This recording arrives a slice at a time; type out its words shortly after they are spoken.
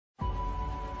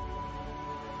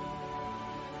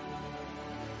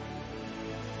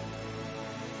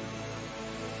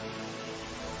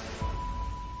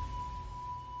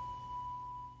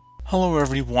Hello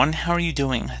everyone, how are you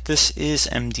doing? This is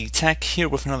MD Tech here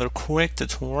with another quick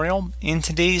tutorial. In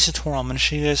today's tutorial, I'm going to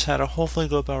show you guys how to hopefully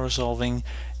go about resolving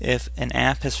if an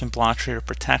app has been blocked for your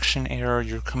protection error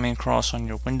you're coming across on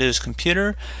your Windows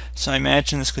computer. So I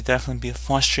imagine this could definitely be a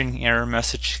frustrating error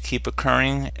message to keep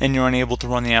occurring and you're unable to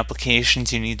run the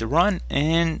applications you need to run.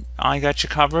 And I got you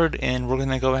covered, and we're going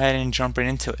to go ahead and jump right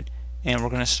into it. And we're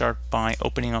going to start by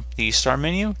opening up the Start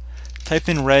menu. Type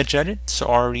in regedit, so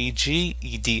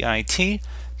regedit.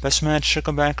 Best match should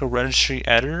come back a registry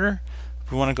editor.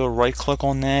 We want to go right click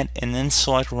on that and then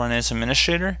select run as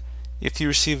administrator. If you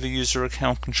receive a user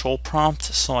account control prompt,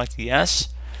 select yes.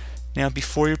 Now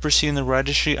before you proceed in the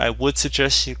registry, I would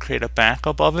suggest you create a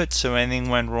backup of it, so anything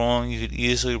went wrong you could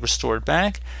easily restore it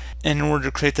back. And in order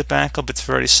to create the backup, it's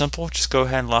very simple. Just go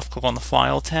ahead and left click on the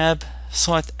file tab,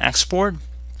 select export.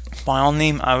 File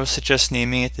name, I would suggest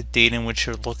naming it the date in which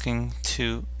you're looking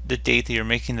to the date that you're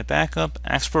making the backup.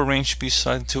 Export range should be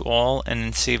selected to all, and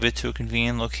then save it to a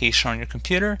convenient location on your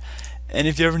computer. And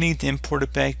if you ever need to import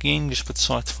it back in, just put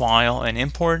select file and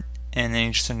import, and then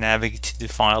you just navigate to the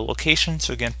file location.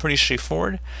 So again, pretty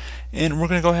straightforward. And we're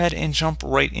going to go ahead and jump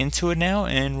right into it now,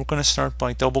 and we're going to start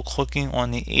by double clicking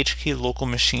on the HK local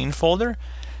machine folder.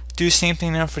 Do the same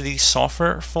thing now for the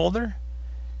software folder.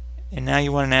 And now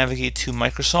you want to navigate to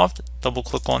Microsoft, double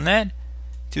click on that.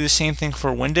 Do the same thing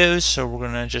for Windows, so we're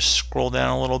going to just scroll down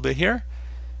a little bit here.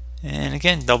 And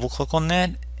again, double click on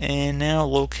that. And now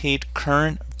locate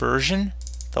current version,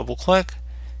 double click,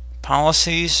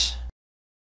 policies,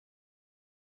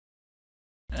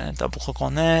 and double click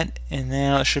on that. And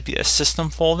now there should be a system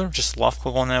folder, just left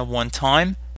click on that one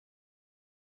time.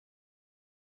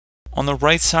 On the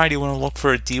right side, you want to look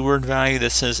for a DWORD value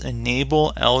that says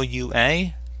enable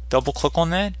LUA. Double click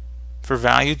on that. For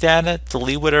value data,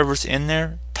 delete whatever's in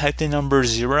there, type the number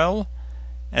 0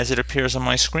 as it appears on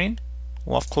my screen.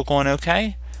 Left click on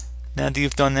OK. Now that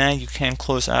you've done that, you can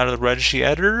close out of the registry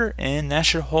editor, and that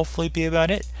should hopefully be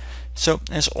about it. So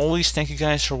as always, thank you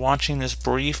guys for watching this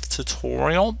brief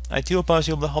tutorial. I do hope I was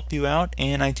able to help you out,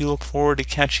 and I do look forward to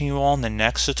catching you all in the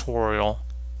next tutorial.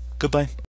 Goodbye.